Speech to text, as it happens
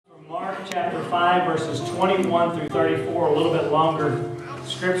Mark chapter 5, verses 21 through 34, a little bit longer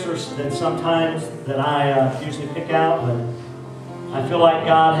scriptures than sometimes that I usually pick out, but I feel like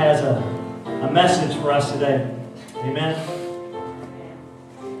God has a message for us today. Amen.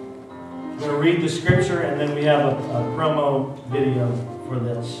 I'm going to read the scripture and then we have a promo video for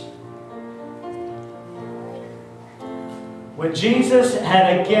this. When Jesus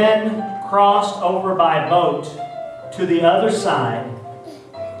had again crossed over by boat to the other side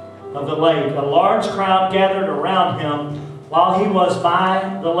of the lake, a large crowd gathered around him while he was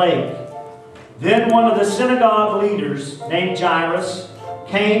by the lake. Then one of the synagogue leaders, named Jairus,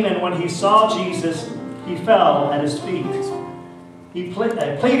 came, and when he saw Jesus, he fell at his feet. He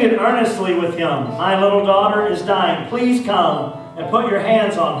pleaded earnestly with him, "My little daughter is dying. Please come and put your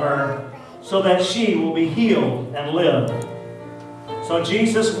hands on her so that she will be healed and live." So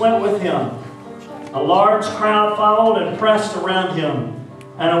Jesus went with him. A large crowd followed and pressed around him.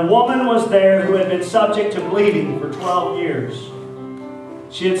 And a woman was there who had been subject to bleeding for 12 years.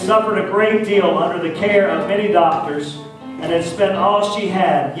 She had suffered a great deal under the care of many doctors and had spent all she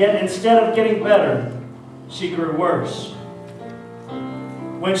had. Yet instead of getting better, she grew worse.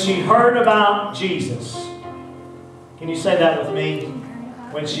 When she heard about Jesus, can you say that with me?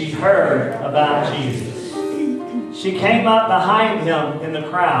 When she heard about Jesus, she came up behind him in the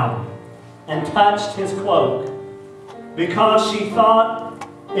crowd and touched his cloak, because she thought,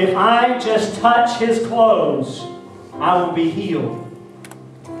 if I just touch his clothes, I will be healed.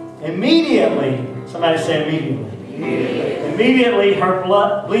 Immediately, somebody say immediately. Immediately her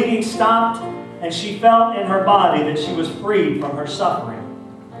bleeding stopped, and she felt in her body that she was freed from her suffering.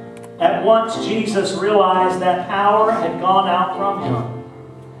 At once Jesus realized that power had gone out from him.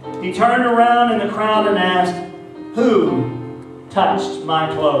 He turned around in the crowd and asked, "Who touched my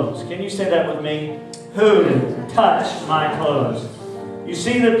clothes?" Can you say that with me? Who touched my clothes? You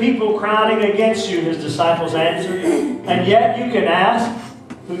see the people crowding against you, his disciples answered, and yet you can ask,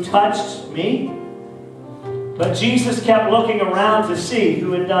 "Who touched me?" But Jesus kept looking around to see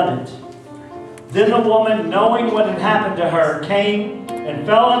who had done it. Then the woman, knowing what had happened to her, came and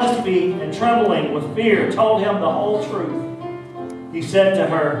fell at his feet, and trembling with fear, told him the whole truth. He said to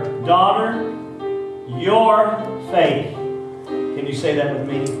her, "Daughter, your faith," can you say that with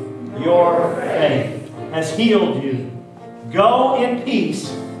me? "Your faith has healed you. Go in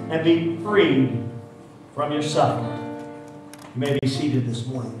peace and be freed from your suffering." You may be seated this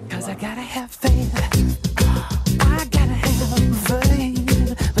morning. Because I gotta have faith. I gotta have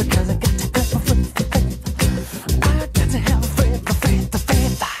faith. Because I got to go for faith. I got to have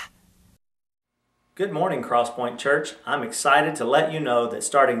faith. Good morning, Crosspointe Church. I'm excited to let you know that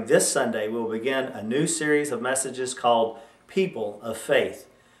starting this Sunday, we'll begin a new series of messages called People of Faith.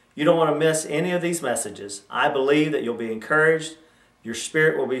 You don't want to miss any of these messages. I believe that you'll be encouraged, your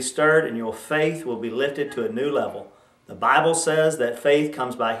spirit will be stirred, and your faith will be lifted to a new level. The Bible says that faith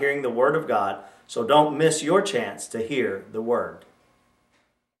comes by hearing the Word of God, so don't miss your chance to hear the Word.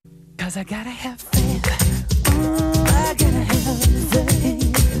 Because I gotta have faith. I gotta have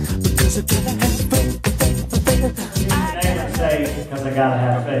faith. Because I gotta have faith. Neighbor say, "Because I gotta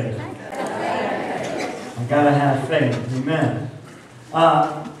have faith." I gotta have faith. Amen.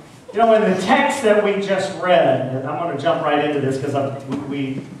 You know, in the text that we just read, and I'm going to jump right into this because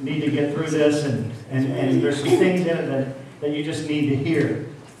we need to get through this, and there's some things in it that you just need to hear.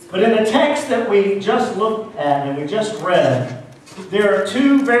 But in the text that we just looked at and we just read, there are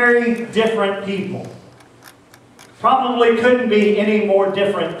two very different people. Probably couldn't be any more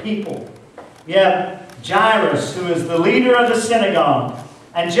different people. You have Jairus, who is the leader of the synagogue,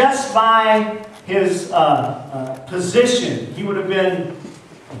 and just by his position, he would have been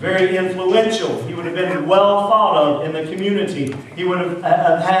very influential. He would have been well thought of in the community. He would have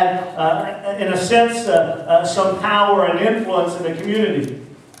had, in a sense, some power and influence in the community.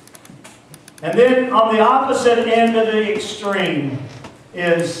 And then on the opposite end of the extreme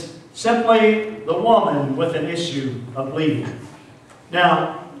is simply the woman with an issue of bleeding.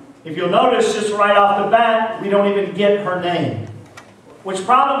 Now, if you'll notice just right off the bat, we don't even get her name, which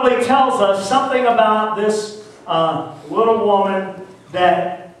probably tells us something about this little woman,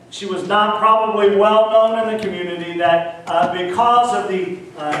 that she was not probably well known in the community, that because of the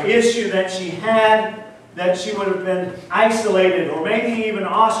issue that she had, that she would have been isolated or maybe even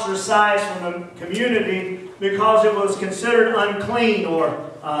ostracized from the community because it was considered unclean, or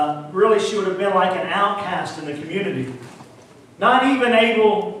really she would have been like an outcast in the community. Not even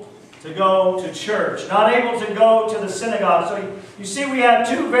able to go to church, not able to go to the synagogue. So you see we have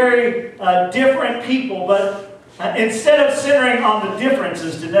two very different people, but Instead of centering on the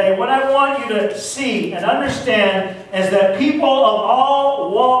differences today, what I want you to see and understand is that people of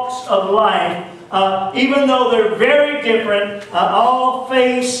all walks of life, even though they're very different, all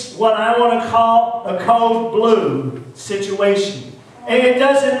face what I want to call a code blue situation. And it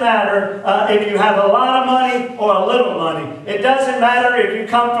doesn't matter if you have a lot of money or a little money. It doesn't matter if you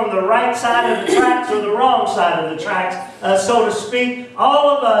come from the right side of the tracks or the wrong side of the tracks, so to speak. All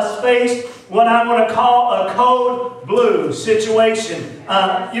of us face what I want to call a code blue situation.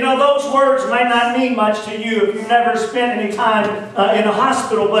 You know, those words might not mean much to you if you've never spent any time in a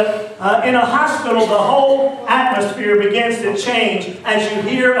hospital, but in a hospital, the whole atmosphere begins to change as you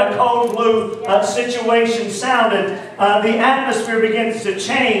hear a code blue situation sounded. The atmosphere begins to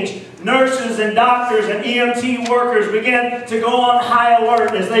change. Nurses and doctors and EMT workers begin to go on high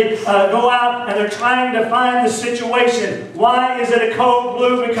alert as they go out and they're trying to find the situation. Why is it a code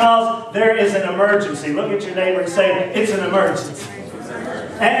blue? Because there is an emergency. Look at your neighbor and say, it's an emergency.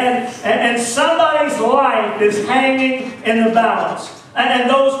 And somebody's life is hanging in the balance. And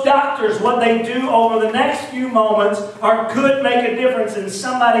those doctors, what they do over the next few moments could make a difference in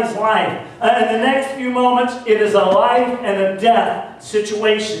somebody's life. In the next few moments, it is a life and a death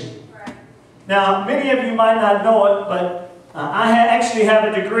situation. Now, many of you might not know it, but I actually have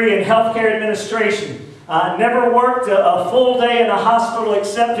a degree in healthcare administration. I never worked a full day in a hospital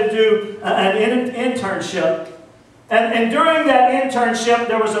except to do an internship. And during that internship,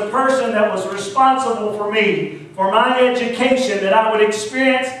 there was a person that was responsible for me, for my education, that I would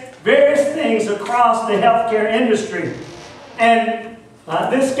experience various things across the healthcare industry. And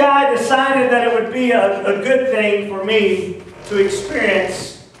this guy decided that it would be a good thing for me to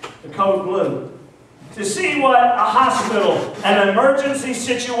experience the code blue, to see what a hospital, an emergency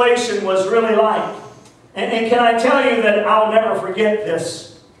situation was really like. And can I tell you that I'll never forget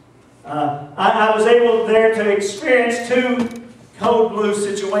this. I was able there to experience 2 code blue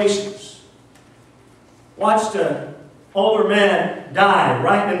situations. Watched an older man die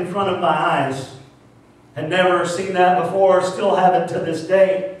right in front of my eyes. Had never seen that before, still haven't to this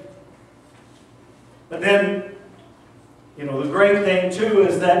day. But then, you know, the great thing too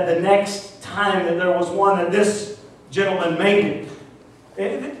is that the next time that there was one and this gentleman made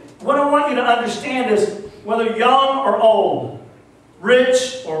it. What I want you to understand is whether young or old,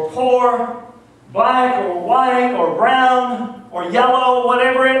 rich or poor, black or white or brown or yellow,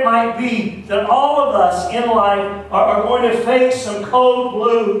 whatever it might be, that all of us in life are going to face some code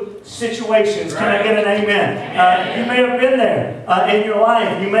blue situations. Can I get an amen? You may have been there in your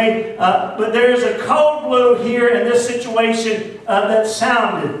life. You may, but there's a code blue here in this situation that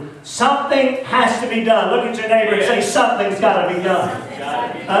sounded. Something has to be done. Look at your neighbor and say, something's got to be done.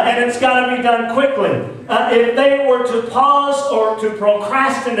 And it's got to be done quickly. If they were to pause or to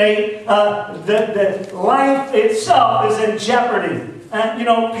procrastinate, the life itself is in jeopardy. You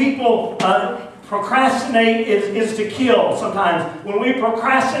know, people procrastinate is to kill sometimes. When we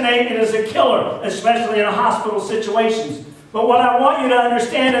procrastinate, it is a killer, especially in hospital situations. But what I want you to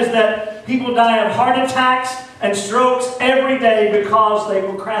understand is that people die of heart attacks and strokes every day because they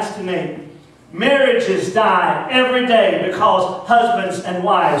procrastinate. Marriages die every day because husbands and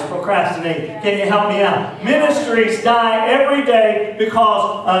wives procrastinate. Can you help me out? Ministries die every day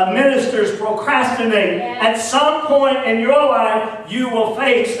because ministers procrastinate. At some point in your life, you will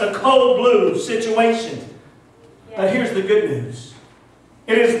face a code blue situation. But here's the good news.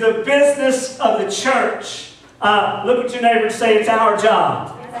 It is the business of the church. Look at your neighbor and say, it's our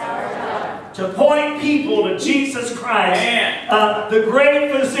job. It's our job. To point people to Jesus Christ, the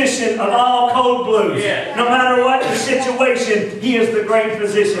great physician of all code blues. No matter what the situation, He is the great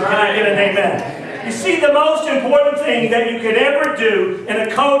physician. Can I get an amen? You see, the most important thing that you could ever do in a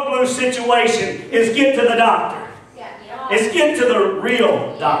code blue situation is get to the doctor. Is get to the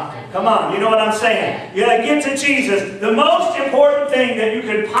real doctor. Come on, you know what I'm saying? You gotta get to Jesus. The most important thing that you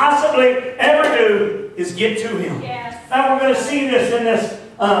could possibly ever do is get to Him. Yes. Now we're going to see this in this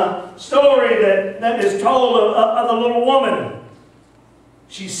story that is told of the little woman.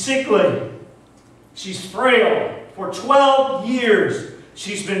 She's sickly. She's frail. For 12 years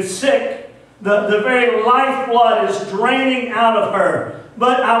she's been sick. The very lifeblood is draining out of her.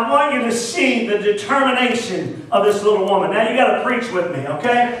 But I want you to see the determination of this little woman. Now you got to preach with me,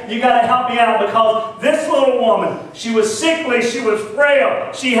 okay? You got to help me out, because this little woman, she was sickly, she was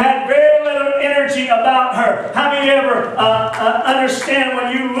frail, she had very little energy about her. How many ever understand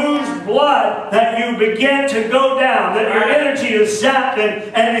when you lose blood that you begin to go down, that your energy is zapped,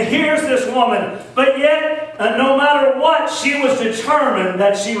 and here's this woman, but yet no matter what, she was determined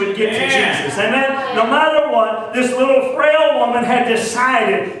that she would get to Jesus. Amen? No matter what, this little frail woman had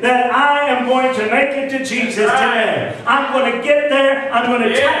decided that I am going to make it to Jesus today. I'm going to get there. I'm going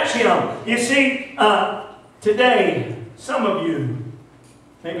to touch Him. You see, today, some of you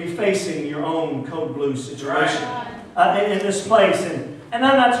may be facing your own code blue situation in this place. And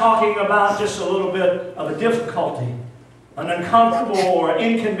I'm not talking about just a little bit of a difficulty, an uncomfortable or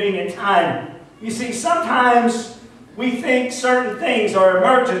inconvenient time. You see, sometimes we think certain things are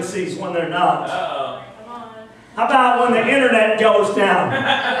emergencies when they're not. How about when the internet goes down?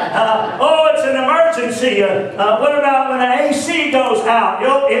 Oh, it's an emergency. What about when the AC goes out?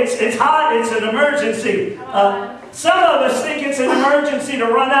 It's hot, it's an emergency. Some of us think it's an emergency to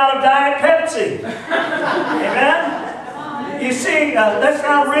run out of Diet Pepsi. Amen? You see, that's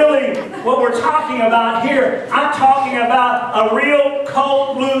not really what we're talking about here. I'm talking about a real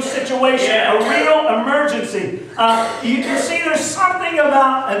cold blue situation, a real emergency. You can see there's something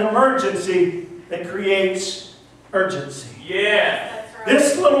about an emergency that creates urgency. Yeah.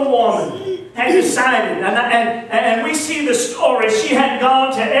 This little woman had decided, and we see the story. She had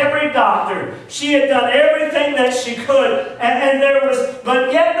gone to every doctor. She had done everything that she could,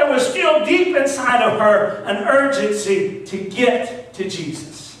 but yet there was still deep inside of her an urgency to get to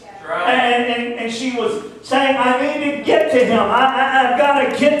Jesus. Right. And she was saying, I need to get to Him. I've got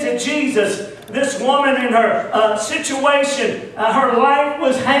to get to Jesus. This woman in her situation, her life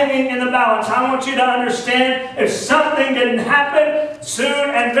was hanging in the balance. I want you to understand, if something didn't happen soon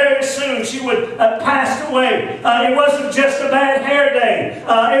and very soon, she would pass away. It wasn't just a bad hair day.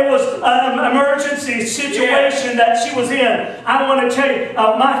 It was an emergency situation that she was in. I want to tell you,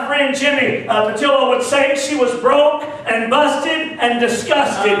 my friend Jimmy Patillo would say she was broke and busted and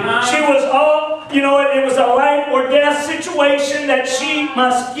disgusted. She was all, it was a life or death situation that she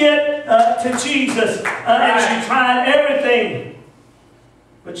must get to Jesus. And she tried everything.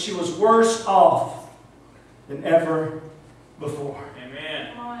 But she was worse off than ever before.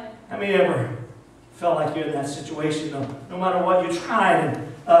 Amen. How many ever felt like you're in that situation, no matter what you tried?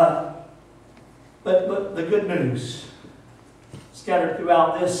 But the good news scattered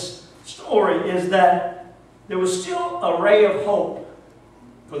throughout this story is that there was still a ray of hope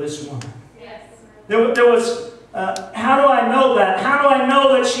for this woman. Yes. There was, how do I know that? How do I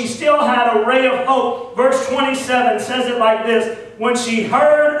know that she still had a ray of hope? Verse 27 says it like this: when she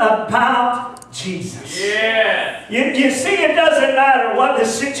heard about Jesus. Yeah. You see, it doesn't matter what the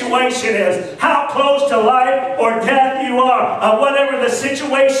situation is, how close to life or death you are, whatever the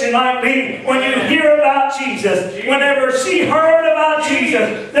situation might be. When you hear about Jesus, whenever she heard about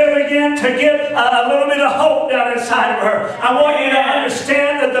Jesus, there began to get a little bit of hope down inside of her. I want you to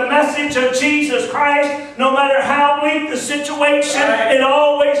understand that the message of Jesus Christ, no matter how bleak the situation, it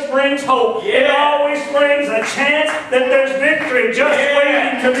always brings hope. It always brings a chance that there's victory just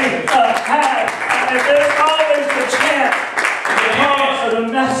waiting to be had. And there's always the chance because of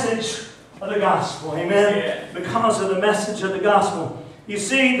the message of the gospel. Amen? Because of the message of the gospel. You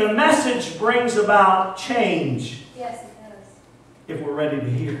see, the message brings about change. Yes, it does. If we're ready to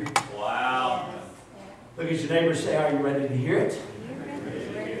hear it. Wow. Look at your neighbor and say, are you ready to hear it?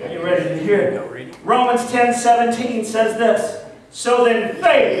 Are you ready to hear it? Romans 10:17 says this: so then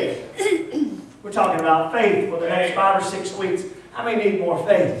faith, we're talking about faith for the next 5 or 6 weeks. How many need more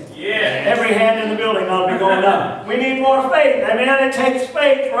faith? Yeah. Every hand in the building ought to be going up. We need more faith. Amen. It takes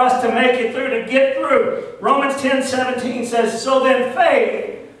faith for us to make it through, to get through. Romans 10:17 says, so then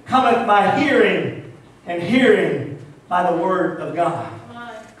faith cometh by hearing, and hearing by the word of God.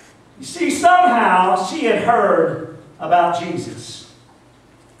 You see, somehow she had heard about Jesus.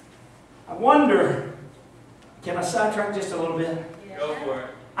 I wonder, can I sidetrack just a little bit? Go for it.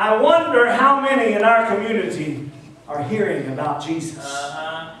 I wonder how many in our community are hearing about Jesus.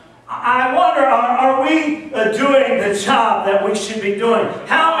 I wonder, are we doing the job that we should be doing?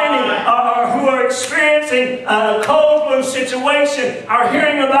 How many who are experiencing a cold blue situation are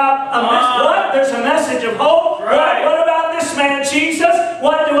hearing about a message? What? There's a message of hope? Right. What about this man, Jesus?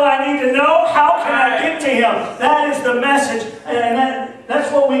 What do I need to know? How can I get to Him? That is the message. And that's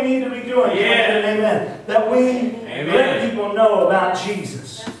what we need to be doing. Amen. That we let people know about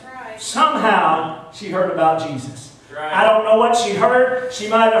Jesus. That's right. Somehow she heard about Jesus. Right. I don't know what she heard. She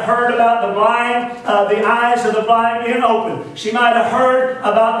might have heard about the blind, the eyes of the blind being opened. She might have heard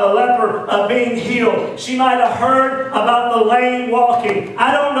about the leper being healed. She might have heard about the lame walking.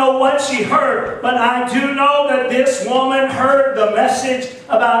 I don't know what she heard, but I do know that this woman heard the message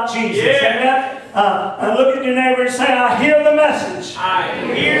about Jesus. Amen? And look at your neighbor and say, I hear the message. I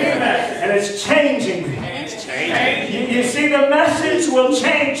hear the message. And it's changing me. You see, the message will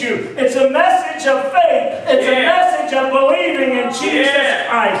change you. It's a message of faith. It's a message of believing in Jesus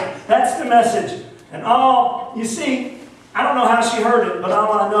Christ. That's the message. And you see, I don't know how she heard it, but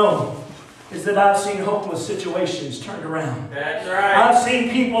all I know is that I've seen hopeless situations turned around. That's right. I've seen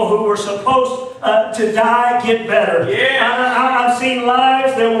people who were supposed to die get better. I've seen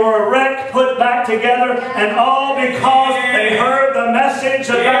lives that were a wreck put back together, and all because they heard the message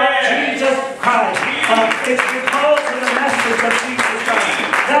about Jesus Christ. It's because of the message of Jesus Christ.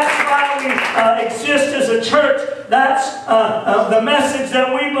 That's why we exist as a church. That's the message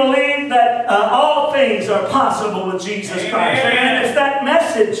that we believe that all things are possible with Jesus Christ. And it's that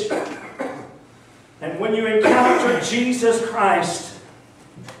message. And when you encounter Jesus Christ,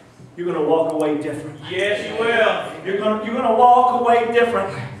 you're going to walk away different. Yes, you will. You're going to walk away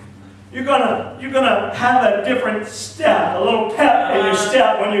different. You're going to have a different step, a little pep in your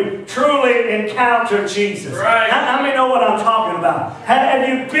step when you truly encounter Jesus. Right. How many know what I'm talking about? Have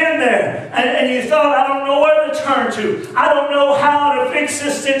you been there and you thought, I don't know where to turn to. I don't know how to fix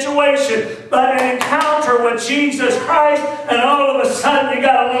this situation. But an encounter with Jesus Christ, and all of a sudden you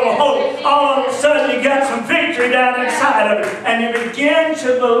got a little hope. All of a sudden you got some victory down inside of it. And you begin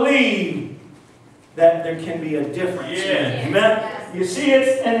to believe that there can be a difference. Amen? You see,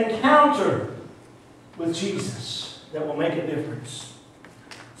 it's an encounter with Jesus that will make a difference.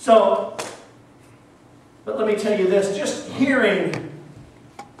 So, but let me tell you this, just hearing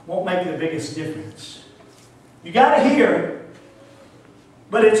won't make the biggest difference. You got to hear,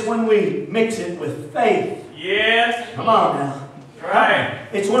 but it's when we mix it with faith. Yes. Come on now. Right.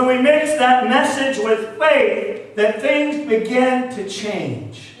 It's when we mix that message with faith that things begin to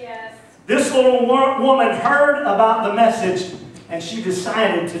change. Yes. This little woman heard about the message, and she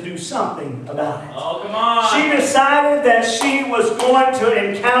decided to do something about it. Oh, come on. She decided that she was going to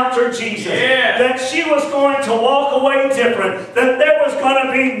encounter Jesus. Yeah. That she was going to walk away different. That there was going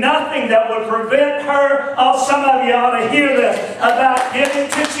to be nothing that would prevent her. Oh, some of you ought to hear this about getting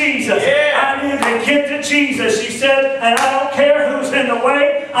to Jesus. Yeah. I need to get to Jesus, she said, and I don't care who's in the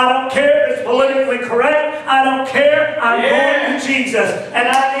way. I don't care if it's politically correct. I don't care. I'm going to Jesus, and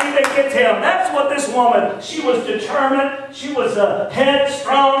I need to get to Him. That's what this woman, she was determined. She was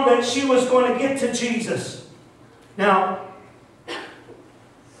headstrong that she was going to get to Jesus. Now,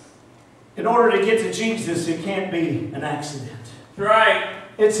 in order to get to Jesus, it can't be an accident. Right.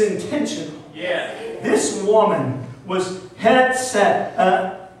 It's intentional. Yeah. This woman was head set.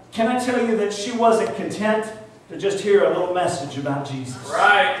 Can I tell you that she wasn't content to just hear a little message about Jesus?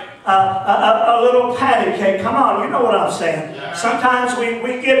 Right. A little patty cake. Come on, you know what I'm saying. Sometimes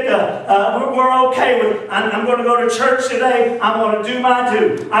we get we're okay with, I'm going to go to church today. I'm going to do my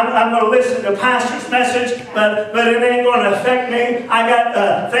due. I'm going to listen to pastor's message, but it ain't going to affect me. I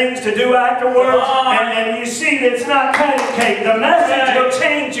got things to do afterwards. And you see, it's not patty cake. The message will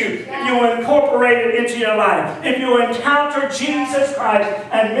change you if you incorporate it into your life. If you encounter Jesus Christ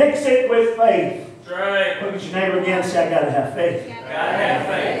and mix it with faith. Right. Look at your neighbor again and say, I got to have faith. Gotta have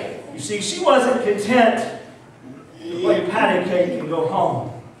faith. You see, she wasn't content to play patty cake and go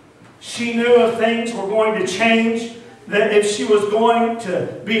home. She knew if things were going to change, that if she was going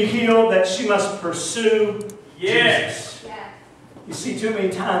to be healed, that she must pursue Jesus. You see, too many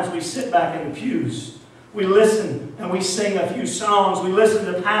times we sit back in the pews. We listen and we sing a few songs. We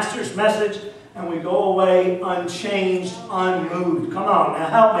listen to pastor's message and we go away unchanged, unmoved. Come on, now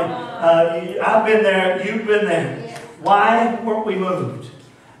help me. I've been there. You've been there. Why weren't we moved?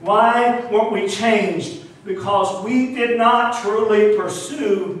 Why weren't we changed? Because we did not truly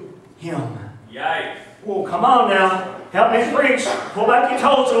pursue Him. Yikes. Oh, come on now. Help me preach. Pull back your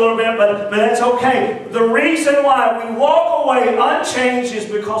toes a little bit, but that's okay. The reason why we walk away unchanged is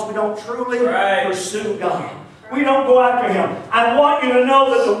because we don't truly pursue God. We don't go after Him. I want you to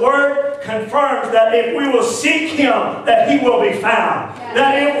know that the Word confirms that if we will seek Him, that He will be found.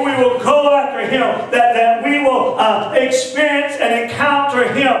 That if we will go after Him, that we will experience and encounter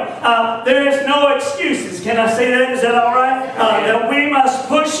Him. There is no excuses. Can I say that? Is that all right? That we must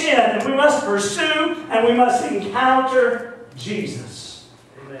push in, and we must pursue, and we must encounter Jesus.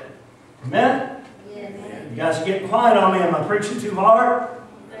 Amen. Amen? Yes. You guys are getting quiet on me. Am I preaching too hard?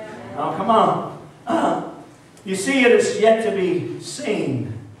 Oh, come on. You see, it is yet to be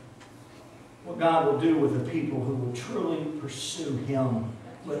seen what God will do with the people who will truly pursue Him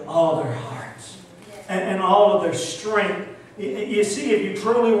with all their hearts and all of their strength. You see, if you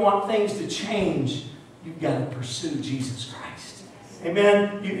truly want things to change, you've got to pursue Jesus Christ.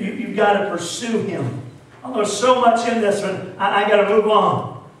 Amen? You've got to pursue Him. Oh, there's so much in this, but I got to move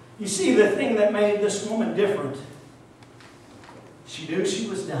on. You see, the thing that made this woman different, she knew she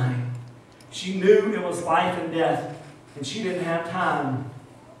was dying. She knew it was life and death, and she didn't have time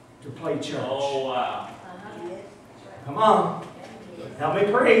to play church. Oh, wow. Come on. Help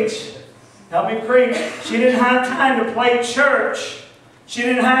me preach. Help me preach. She didn't have time to play church. She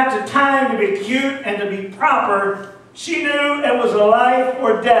didn't have the time to be cute and to be proper. She knew it was a life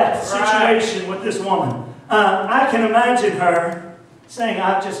or death situation with this woman. I can imagine her saying,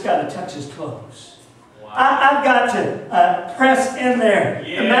 I've just got to touch his clothes. Wow. I've got to press in there.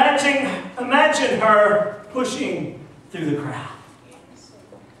 Yeah. Imagine her pushing through the crowd.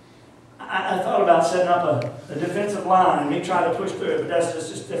 I thought about setting up a defensive line and me trying to push through it, but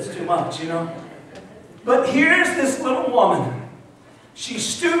that's too much, you know. But here's this little woman. She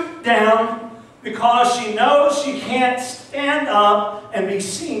stooped down because she knows she can't stand up and be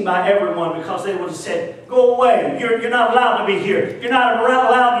seen by everyone, because they would have said, go away. You're not allowed to be here. You're not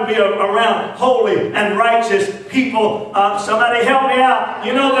allowed to be around holy and righteous people. Somebody help me out.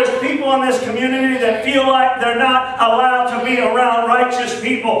 You know, there's people in this community that feel like they're not allowed to be around righteous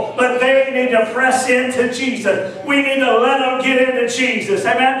people, but they need to press into Jesus. We need to let them get into Jesus.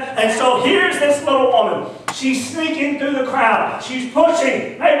 Amen? And so here's this little woman. She's sneaking through the crowd. She's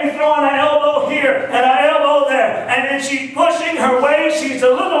pushing, maybe throwing an elbow here and an elbow there. And then she's pushing her way. She's a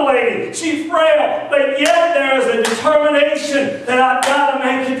little lady. She's frail. But yet there is a determination that I've got to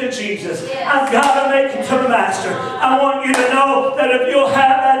make it to Jesus. I've got to make it to the Master. I want you to know that if you'll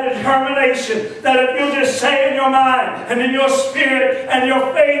have that determination, that if you'll just say in your mind and in your spirit and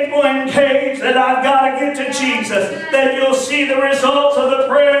your faith will engage that I've got to get to Jesus, that you'll see the results of the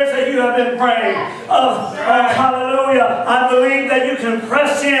prayers that you have been praying. Oh, hallelujah. I believe that you can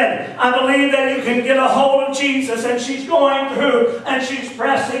press in. I believe that you can get a hold of Jesus. And she's going through and she's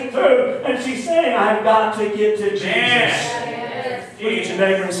pressing through and she's saying, I've got to get to Jesus. Look at your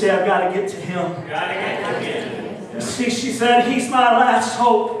neighbor and say, I've got to get to Him. See, she said, He's my last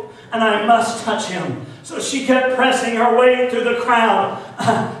hope and I must touch Him. So she kept pressing her way through the crowd.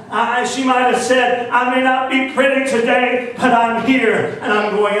 She might have said, I may not be pretty today, but I'm here and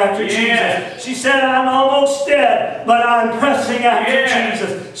I'm going after Jesus. She said, I'm almost dead, but I'm pressing after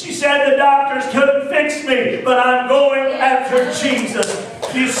Jesus. She said, the doctors couldn't fix me, but I'm going after Jesus.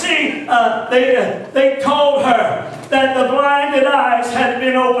 You see, they told her that the blinded eyes had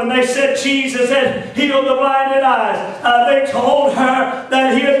been opened. They said Jesus had healed the blinded eyes. They told her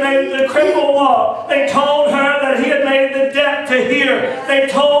that He had made the crippled walk. They told her that He had made the deaf to hear. They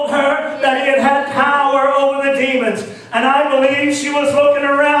told her that He had power over the demons. And I believe she was looking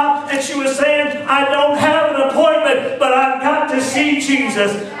around and she was saying, I don't have an appointment, but I've got to see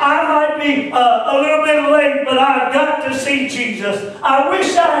Jesus. I might be a little bit late, but I've got to see Jesus. I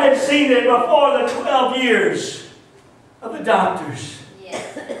wish I had seen it before the 12 years of the doctors.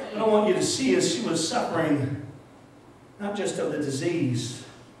 I don't want you to see as she was suffering, not just of the disease,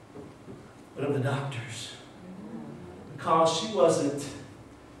 but of the doctors. Because she wasn't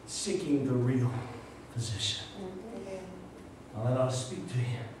seeking the real physician. Well, that ought to speak to you.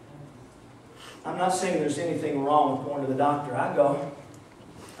 I'm not saying there's anything wrong with going to the doctor. I go.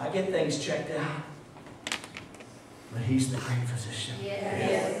 I get things checked out. But He's the great physician.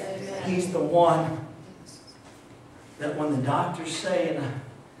 He's the one that when the doctors say, and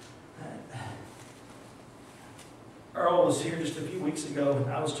Earl was here just a few weeks ago, and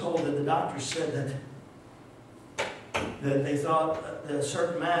I was told that the doctors said that they thought that a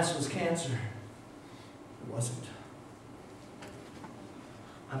certain mass was cancer. It wasn't.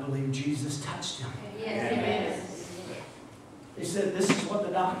 I believe Jesus touched him. They said, this is what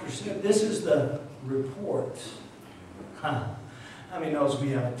the doctor said. This is the report. How many knows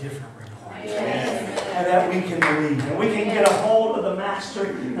we have a different report? And that we can believe. And we can get a hold of the Master.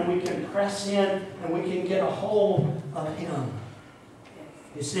 And we can press in. And we can get a hold of Him.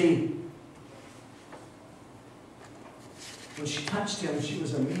 You see, when she touched Him, she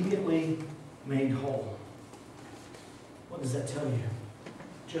was immediately made whole. What does that tell you?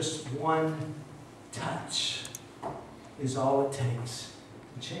 Just one touch is all it takes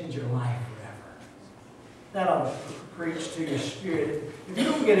to change your life forever. That ought to preach to your spirit. If you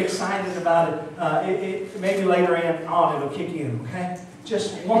don't get excited about it, maybe later on it'll kick in, okay?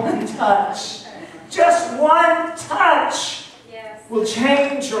 Just one touch. Just one touch will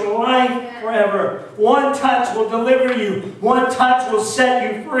change your life forever. One touch will deliver you. One touch will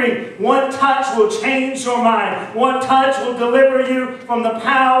set you free. One touch will change your mind. One touch will deliver you from the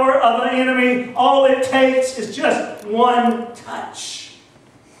power of the enemy. All it takes is just one touch.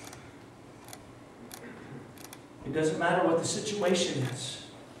 It doesn't matter what the situation is.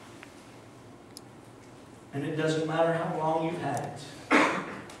 And it doesn't matter how long you've had it.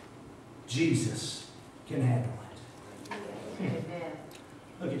 Jesus can handle it.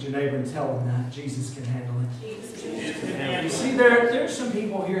 Look at your neighbor and tell them that Jesus can handle it. Jesus can handle You it. see, there's some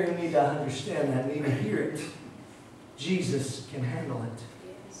people here who need to understand that, need to hear it. Jesus can handle it.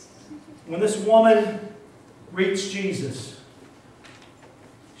 When this woman reached Jesus,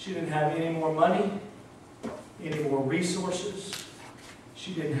 she didn't have any more money, any more resources.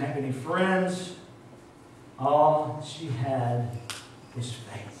 She didn't have any friends. All she had was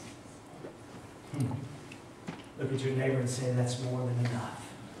faith. Look at your neighbor and say, that's more than enough.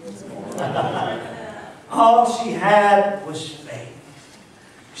 All she had was faith.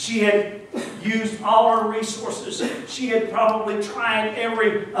 She had used all her resources. She had probably tried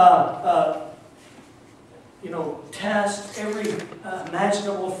every test, every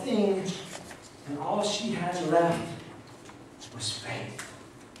imaginable thing, and all she had left was faith.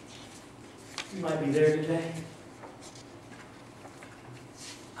 You might be there today.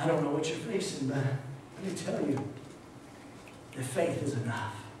 I don't know what you're facing, but let me tell you, the faith is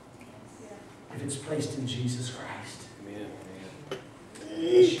enough if it's placed in Jesus Christ. Amen.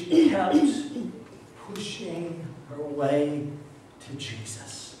 She kept pushing her way to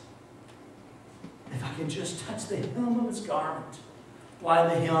Jesus. If I can just touch the hem of his garment. Why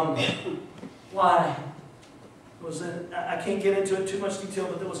the hem? Why? Was it, I can't get into it too much detail,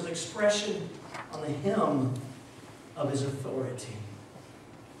 but there was an expression on the hem of his authority.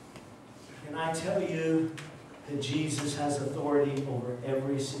 Can I tell you that Jesus has authority over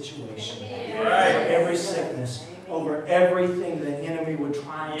every situation, over every sickness, over everything the enemy would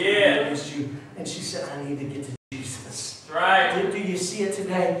try to do against you? And she said, I need to get to Jesus. Right. Do you see it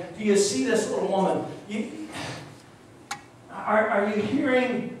today? Do you see this little woman? Are you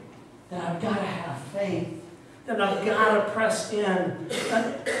hearing that I've got to have faith? That I've got to press in?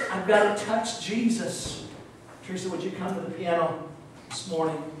 I've got to touch Jesus. Teresa, would you come to the piano this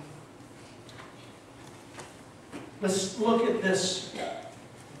morning? Let's look at this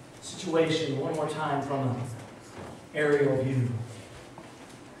situation one more time from an aerial view.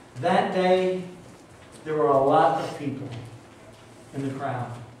 That day, there were a lot of people in the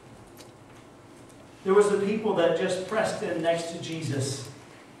crowd. There was the people that just pressed in next to Jesus.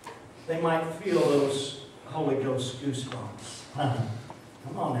 They might feel those Holy Ghost goosebumps.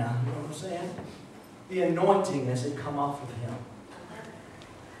 Come on now, you know what I'm saying? The anointing as it come off of him.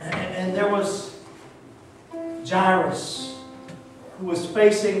 And there was Jairus, who was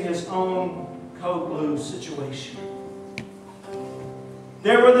facing his own code blue situation.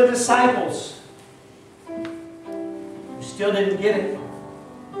 There were the disciples who still didn't get it.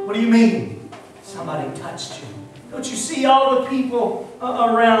 What do you mean? Somebody touched you. Don't you see all the people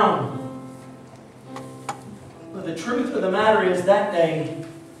around? But the truth of the matter is that day,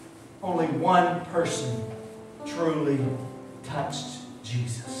 only one person truly touched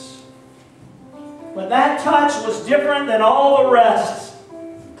Jesus. But that touch was different than all the rest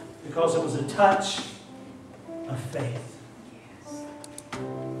because it was a touch of faith.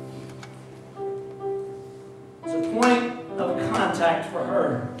 It was a point of contact for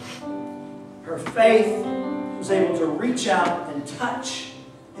her. Her faith was able to reach out and touch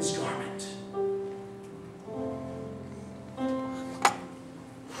his garment.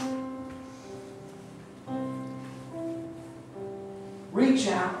 Reach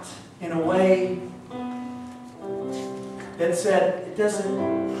out in a way that said, it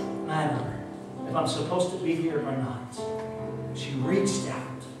doesn't matter if I'm supposed to be here or not. She reached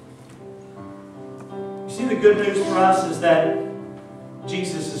out. You see, the good news for us is that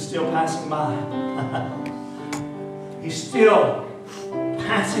Jesus is still passing by. He's still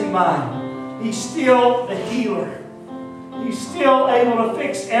passing by. He's still the healer. He's still able to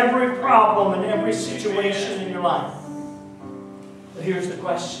fix every problem and every situation in your life. But here's the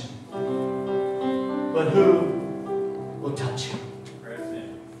question. But who will touch you?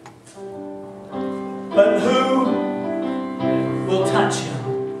 But who will touch him?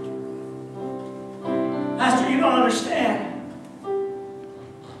 Pastor, you don't understand.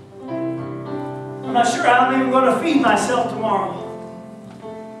 I'm not sure how I'm even going to feed myself tomorrow.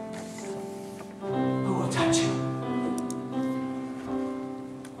 Who will touch him?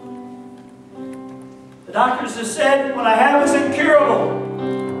 The doctors have said what I have is incurable.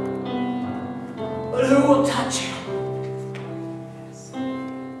 But who will touch him?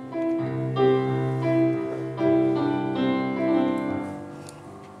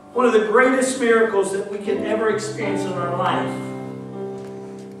 One of the greatest miracles that we can ever experience in our life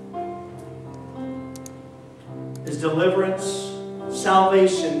is deliverance,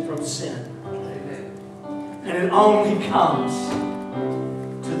 salvation from sin. And it only comes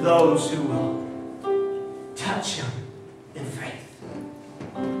to those who will touch him in faith.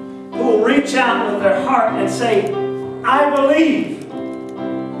 Who will reach out with their heart and say, I believe.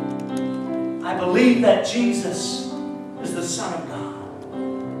 I believe that Jesus is the Son of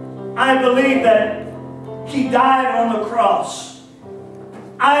God. I believe that He died on the cross.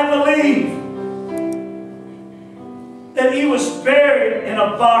 I believe that He was buried in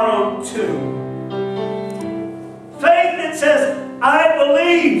a borrowed tomb. Faith that says, I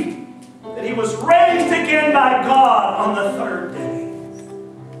believe that He was raised again by God on the third day.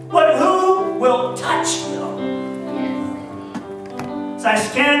 But who will touch Him? As I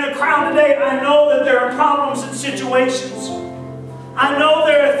scan the crowd today, I know that there are problems and situations. I know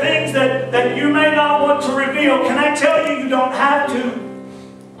there are things that you may not want to reveal. Can I tell you, you don't have to.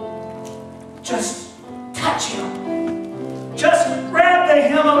 Just touch Him. Just grab the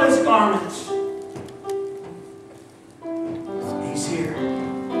hem of His garments. He's here.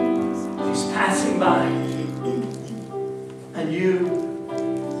 He's passing by. And you